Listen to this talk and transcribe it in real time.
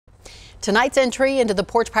Tonight's entry into the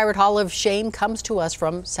Porch Pirate Hall of Shame comes to us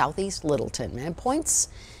from Southeast Littleton, and points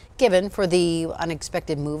given for the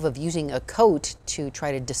unexpected move of using a coat to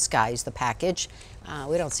try to disguise the package.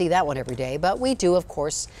 We don't see that one every day, but we do, of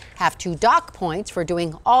course, have to dock points for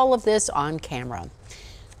doing all of this on camera.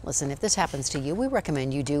 Listen, if this happens to you, we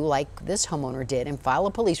recommend you do like this homeowner did and file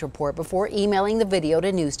a police report before emailing the video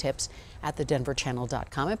to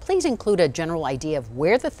newstips@thedenverchannel.com. And please include a general idea of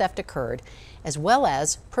where the theft occurred, as well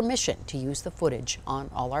as permission to use the footage on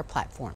all our platforms.